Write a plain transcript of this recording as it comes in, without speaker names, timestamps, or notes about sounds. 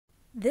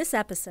This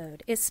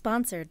episode is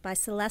sponsored by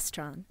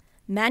Celestron,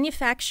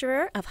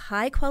 manufacturer of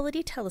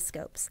high-quality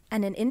telescopes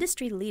and an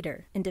industry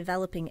leader in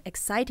developing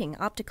exciting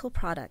optical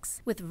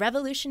products with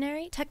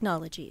revolutionary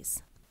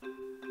technologies.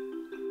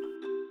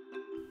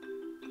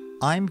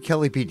 I'm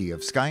Kelly Beatty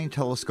of Sky and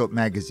Telescope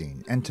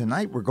magazine, and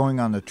tonight we're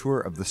going on a tour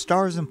of the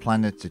stars and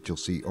planets that you'll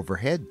see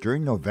overhead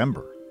during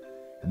November.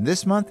 And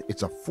this month,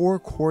 it's a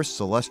 4-course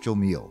celestial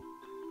meal.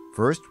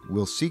 First,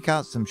 we'll seek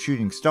out some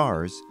shooting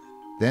stars,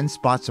 then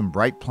spot some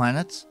bright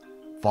planets,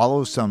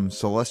 follow some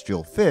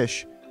celestial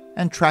fish,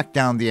 and track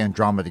down the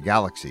Andromeda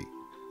galaxy.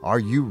 Are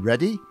you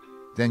ready?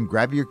 Then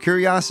grab your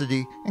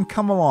curiosity and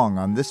come along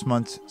on this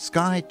month's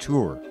Sky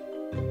Tour.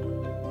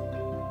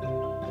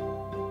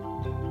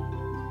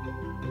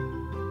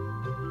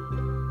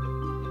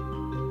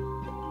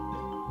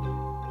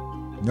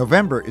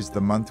 November is the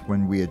month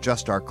when we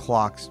adjust our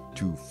clocks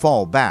to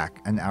fall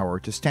back an hour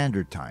to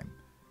standard time.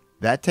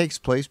 That takes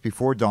place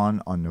before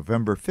dawn on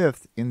November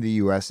 5th in the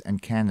US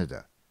and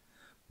Canada.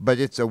 But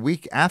it's a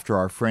week after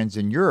our friends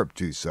in Europe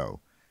do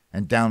so,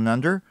 and down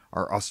under,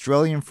 our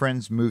Australian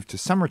friends move to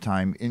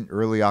summertime in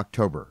early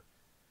October.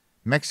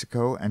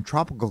 Mexico and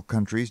tropical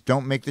countries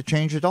don't make the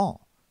change at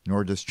all,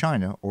 nor does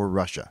China or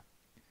Russia.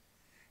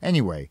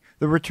 Anyway,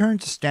 the return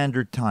to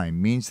standard time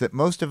means that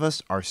most of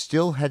us are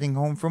still heading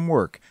home from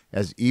work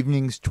as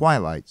evening's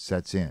twilight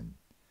sets in.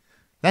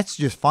 That's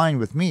just fine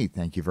with me,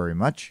 thank you very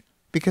much,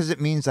 because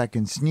it means I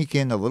can sneak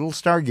in a little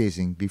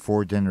stargazing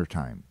before dinner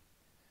time.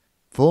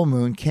 Full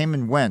moon came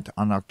and went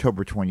on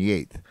October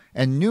 28th,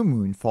 and new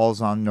moon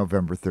falls on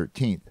November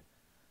 13th.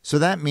 So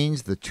that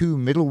means the 2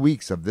 middle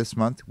weeks of this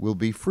month will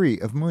be free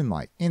of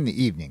moonlight in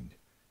the evening.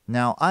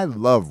 Now, I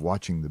love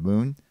watching the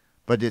moon,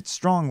 but its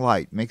strong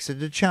light makes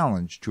it a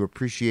challenge to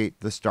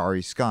appreciate the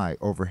starry sky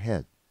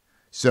overhead.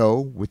 So,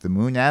 with the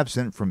moon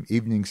absent from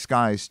evening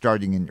skies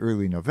starting in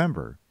early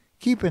November,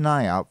 keep an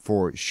eye out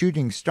for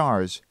shooting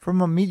stars from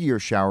a meteor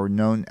shower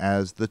known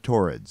as the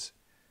Taurids.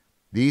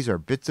 These are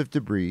bits of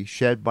debris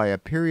shed by a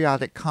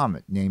periodic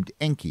comet named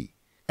Encke,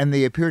 and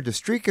they appear to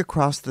streak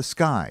across the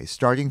sky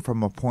starting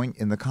from a point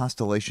in the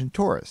constellation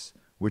Taurus,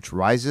 which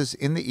rises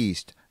in the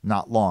east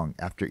not long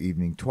after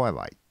evening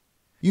twilight.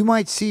 You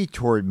might see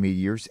Taurid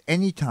meteors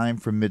any time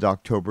from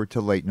mid-October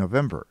to late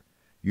November.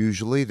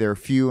 Usually they're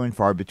few and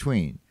far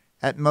between,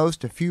 at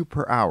most a few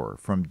per hour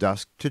from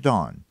dusk to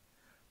dawn.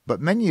 But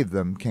many of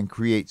them can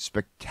create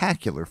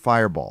spectacular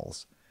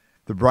fireballs.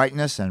 The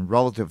brightness and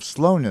relative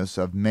slowness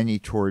of many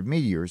Taurid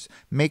meteors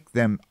make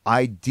them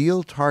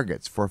ideal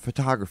targets for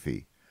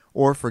photography,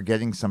 or for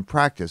getting some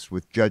practice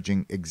with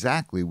judging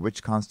exactly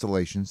which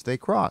constellations they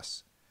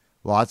cross.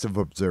 Lots of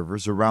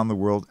observers around the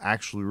world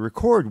actually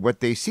record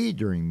what they see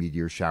during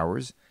meteor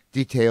showers,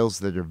 details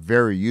that are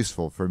very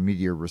useful for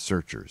meteor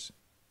researchers.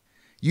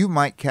 You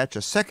might catch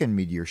a second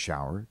meteor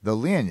shower, the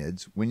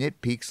Leonids, when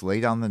it peaks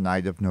late on the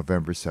night of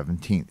November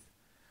 17th.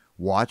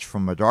 Watch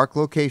from a dark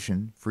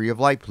location, free of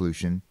light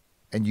pollution,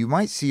 and you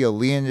might see a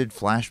Leonid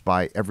flash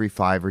by every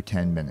 5 or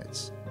 10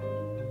 minutes.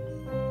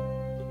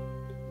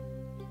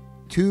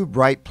 2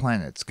 bright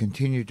planets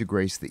continue to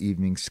grace the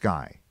evening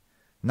sky.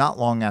 Not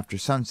long after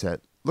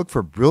sunset, look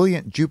for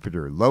brilliant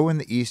Jupiter low in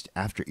the east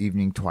after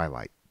evening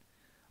twilight.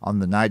 On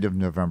the night of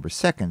November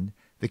 2nd,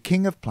 the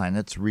king of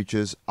planets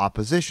reaches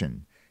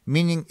opposition,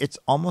 meaning it's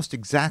almost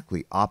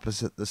exactly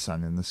opposite the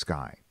sun in the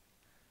sky.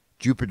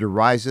 Jupiter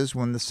rises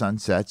when the sun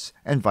sets,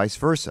 and vice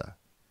versa.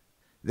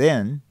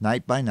 Then,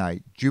 night by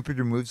night,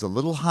 Jupiter moves a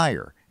little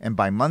higher, and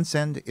by month's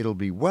end it'll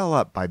be well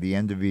up by the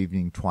end of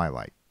evening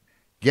twilight.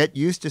 Get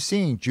used to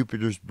seeing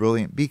Jupiter's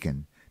brilliant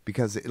beacon,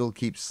 because it'll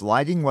keep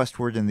sliding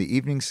westward in the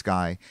evening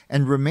sky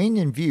and remain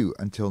in view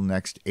until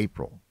next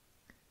April.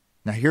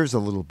 Now here's a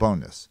little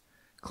bonus.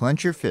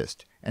 Clench your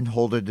fist and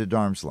hold it at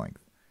arm's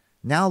length.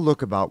 Now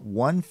look about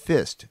 1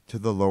 fist to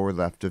the lower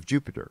left of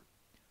Jupiter.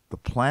 The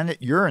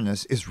planet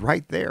Uranus is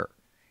right there.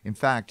 In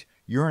fact,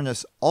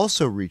 Uranus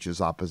also reaches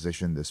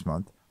opposition this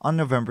month on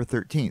November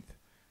 13th.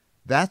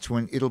 That's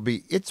when it'll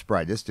be its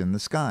brightest in the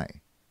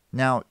sky.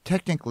 Now,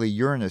 technically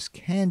Uranus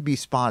can be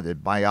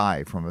spotted by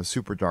eye from a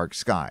super dark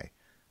sky,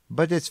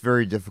 but it's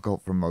very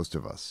difficult for most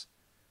of us.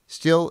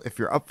 Still, if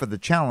you're up for the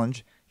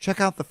challenge, check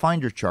out the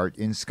Finder chart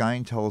in Sky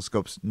and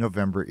Telescope's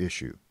November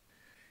issue.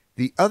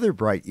 The other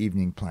bright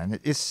evening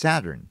planet is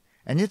Saturn,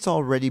 and it's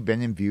already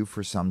been in view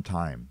for some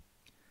time.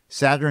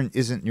 Saturn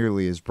isn't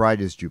nearly as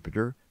bright as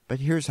Jupiter, but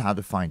here's how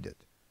to find it.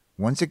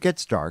 Once it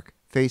gets dark,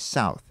 face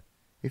south.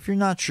 If you're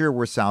not sure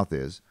where south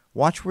is,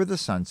 watch where the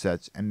sun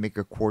sets and make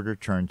a quarter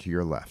turn to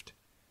your left.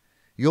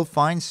 You'll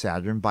find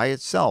Saturn by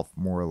itself,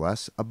 more or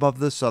less, above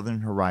the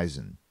southern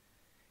horizon.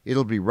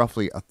 It'll be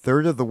roughly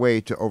 1/3 of the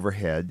way to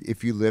overhead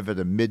if you live at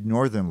a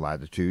mid-northern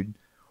latitude,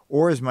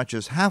 or as much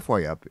as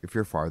halfway up if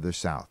you're farther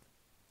south.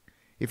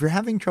 If you're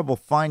having trouble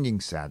finding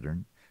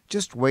Saturn,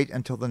 just wait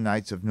until the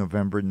nights of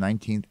November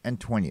 19th and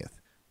 20th,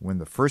 when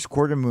the first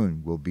quarter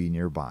moon will be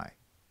nearby.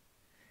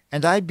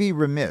 And I'd be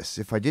remiss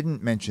if I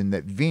didn't mention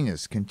that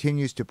Venus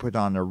continues to put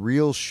on a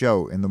real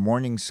show in the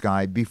morning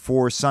sky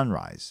before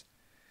sunrise.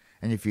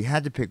 And if you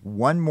had to pick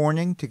one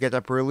morning to get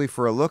up early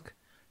for a look,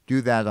 do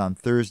that on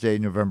Thursday,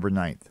 November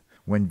 9th,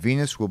 when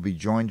Venus will be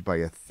joined by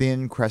a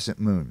thin crescent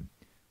moon,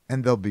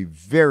 and they'll be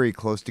very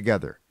close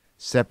together,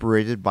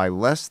 separated by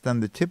less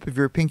than the tip of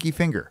your pinky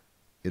finger.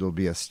 It'll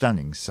be a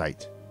stunning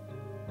sight.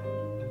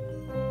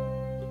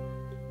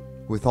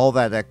 With all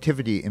that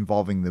activity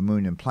involving the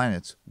moon and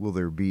planets, will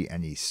there be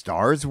any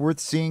stars worth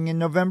seeing in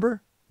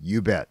November?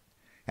 You bet.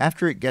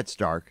 After it gets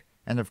dark,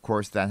 and of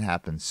course that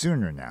happens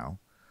sooner now,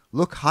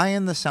 look high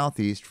in the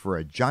southeast for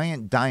a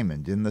giant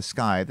diamond in the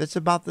sky that's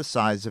about the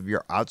size of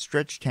your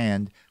outstretched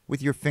hand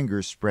with your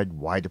fingers spread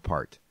wide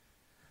apart.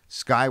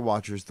 Sky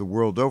watchers the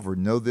world over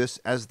know this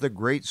as the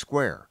Great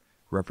Square,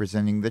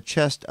 representing the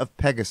chest of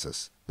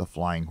Pegasus, the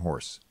flying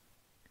horse.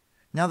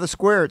 Now the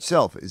square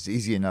itself is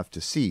easy enough to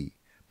see,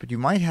 but you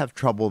might have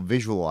trouble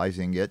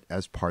visualizing it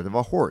as part of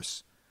a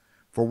horse.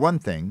 For one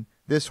thing,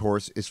 this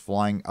horse is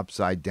flying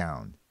upside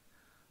down.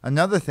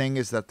 Another thing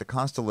is that the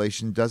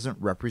constellation doesn't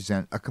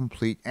represent a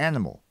complete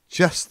animal,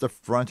 just the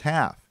front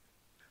half.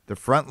 The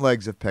front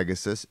legs of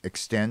Pegasus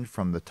extend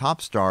from the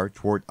top star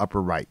toward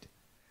upper right.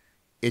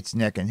 Its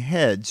neck and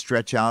head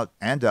stretch out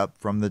and up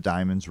from the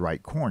diamond's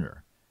right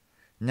corner.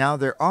 Now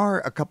there are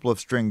a couple of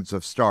strings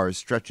of stars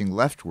stretching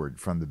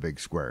leftward from the big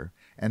square,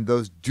 and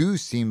those do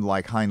seem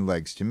like hind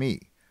legs to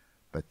me.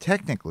 But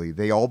technically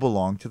they all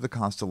belong to the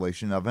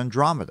constellation of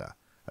Andromeda,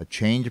 a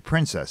chained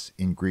princess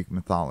in Greek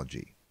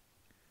mythology.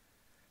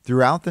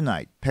 Throughout the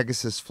night,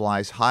 Pegasus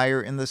flies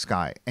higher in the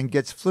sky and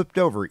gets flipped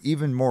over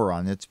even more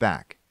on its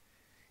back.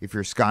 If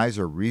your skies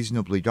are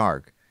reasonably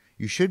dark,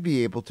 you should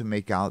be able to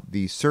make out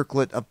the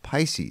circlet of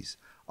Pisces,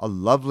 a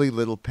lovely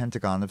little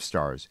pentagon of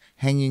stars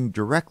hanging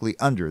directly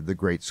under the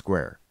Great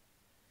Square.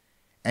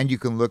 And you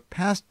can look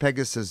past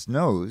Pegasus'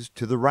 nose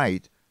to the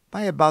right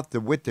by about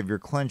the width of your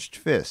clenched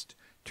fist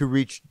to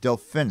reach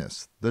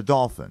Delphinus, the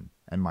dolphin,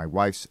 and my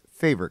wife's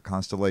favorite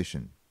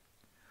constellation.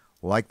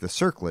 Like the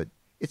circlet,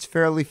 it's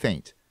fairly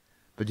faint,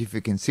 but if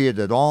you can see it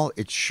at all,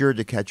 it's sure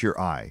to catch your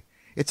eye.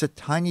 It's a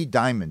tiny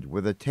diamond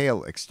with a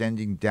tail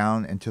extending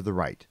down and to the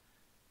right.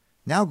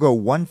 Now go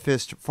one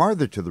fist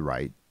farther to the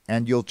right,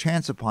 and you'll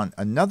chance upon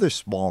another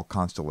small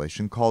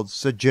constellation called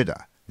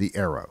Sagitta, the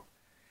arrow.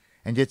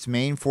 And its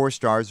main 4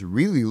 stars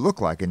really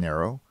look like an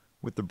arrow,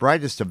 with the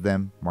brightest of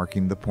them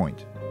marking the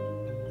point.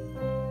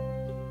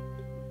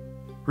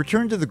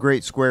 Return to the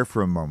Great Square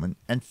for a moment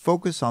and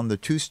focus on the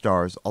 2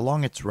 stars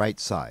along its right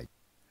side.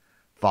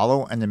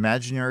 Follow an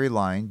imaginary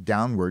line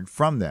downward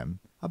from them,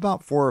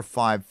 about 4 or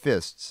 5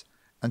 fists,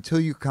 until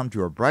you come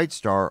to a bright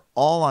star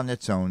all on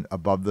its own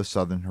above the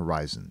southern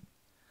horizon.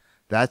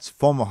 That's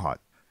Fomalhaut,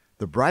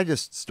 the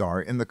brightest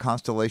star in the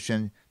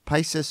constellation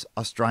Piscis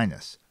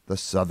Austrinus, the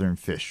southern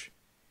fish.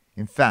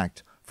 In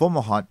fact,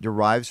 Fomalhaut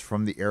derives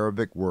from the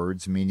Arabic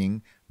words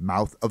meaning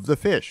mouth of the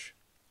fish.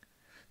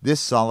 This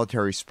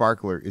solitary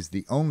sparkler is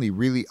the only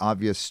really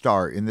obvious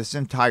star in this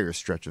entire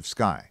stretch of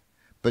sky,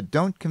 but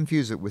don't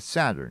confuse it with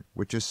Saturn,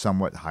 which is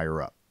somewhat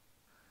higher up.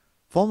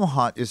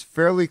 Fomalhaut is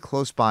fairly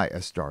close by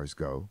as stars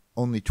go,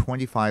 only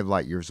 25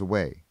 light-years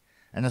away,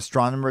 and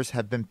astronomers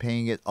have been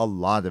paying it a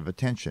lot of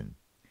attention.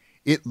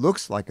 It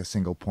looks like a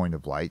single point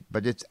of light,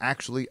 but it's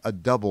actually a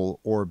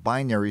double or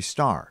binary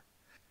star.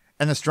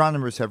 And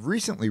astronomers have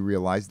recently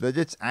realized that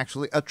it's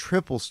actually a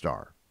triple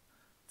star.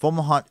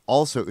 Fomalhaut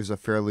also is a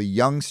fairly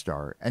young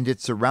star, and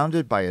it's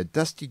surrounded by a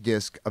dusty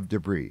disk of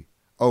debris.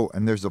 Oh,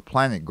 and there's a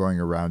planet going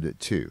around it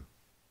too.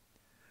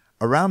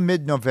 Around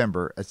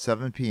mid-November at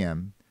 7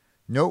 p.m.,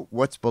 note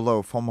what's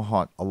below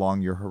Fomalhaut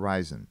along your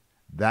horizon.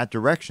 That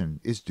direction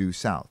is due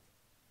south.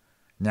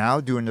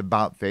 Now do an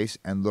about face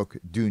and look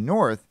due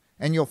north,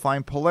 and you'll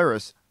find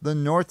Polaris, the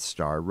North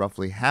Star,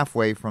 roughly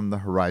halfway from the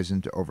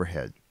horizon to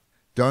overhead.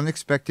 Don't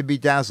expect to be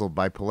dazzled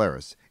by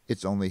Polaris.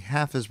 It's only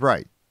half as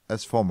bright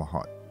as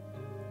Fomalhaut.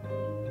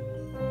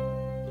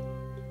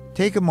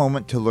 Take a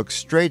moment to look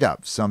straight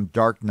up some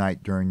dark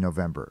night during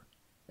November.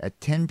 At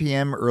 10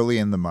 p.m. early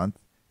in the month,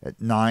 at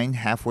 9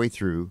 halfway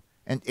through,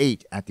 and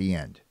 8 at the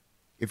end.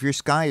 If your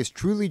sky is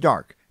truly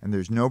dark and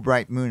there's no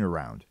bright moon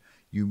around,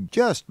 you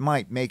just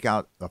might make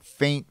out a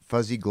faint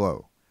fuzzy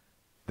glow.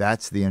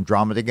 That's the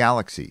Andromeda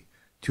Galaxy,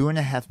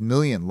 2.5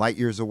 million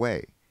light-years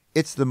away.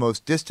 It's the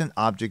most distant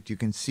object you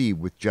can see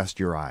with just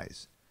your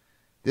eyes.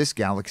 This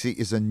galaxy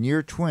is a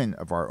near twin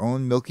of our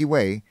own Milky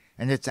Way,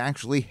 and it's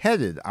actually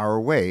headed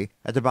our way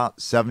at about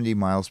 70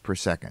 miles per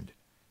second.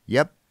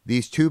 Yep,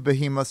 these 2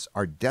 behemoths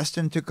are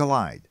destined to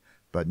collide,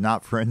 but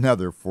not for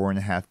another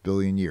 4.5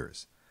 billion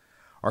years.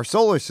 Our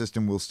solar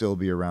system will still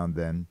be around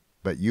then,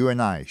 but you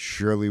and I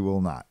surely will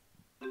not.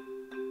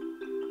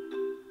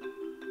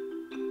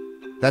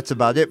 That's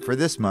about it for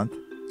this month.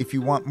 If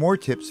you want more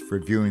tips for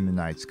viewing the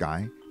night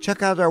sky,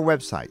 check out our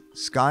website,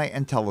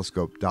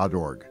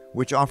 skyandtelescope.org,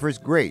 which offers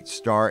great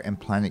star and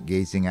planet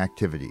gazing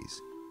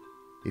activities.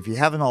 If you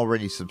haven't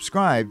already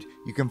subscribed,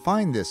 you can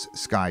find this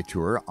sky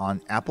tour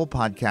on Apple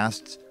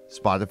Podcasts,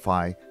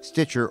 Spotify,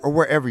 Stitcher, or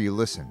wherever you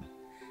listen.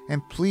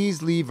 And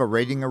please leave a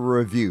rating or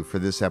review for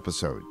this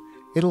episode.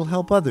 It'll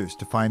help others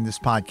to find this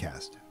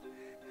podcast.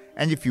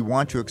 And if you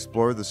want to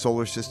explore the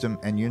solar system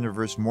and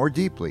universe more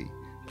deeply,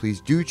 please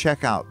do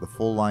check out the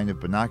full line of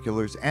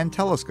binoculars and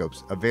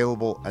telescopes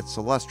available at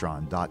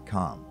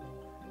Celestron.com.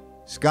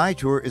 Sky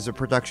Tour is a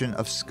production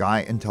of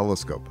Sky and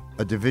Telescope,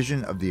 a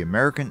division of the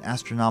American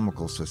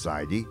Astronomical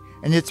Society,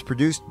 and it's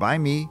produced by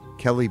me,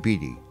 Kelly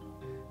Beatty.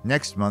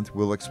 Next month,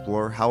 we'll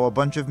explore how a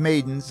bunch of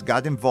maidens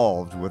got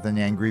involved with an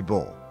angry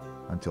bull.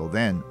 Until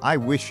then, I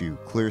wish you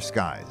clear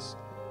skies.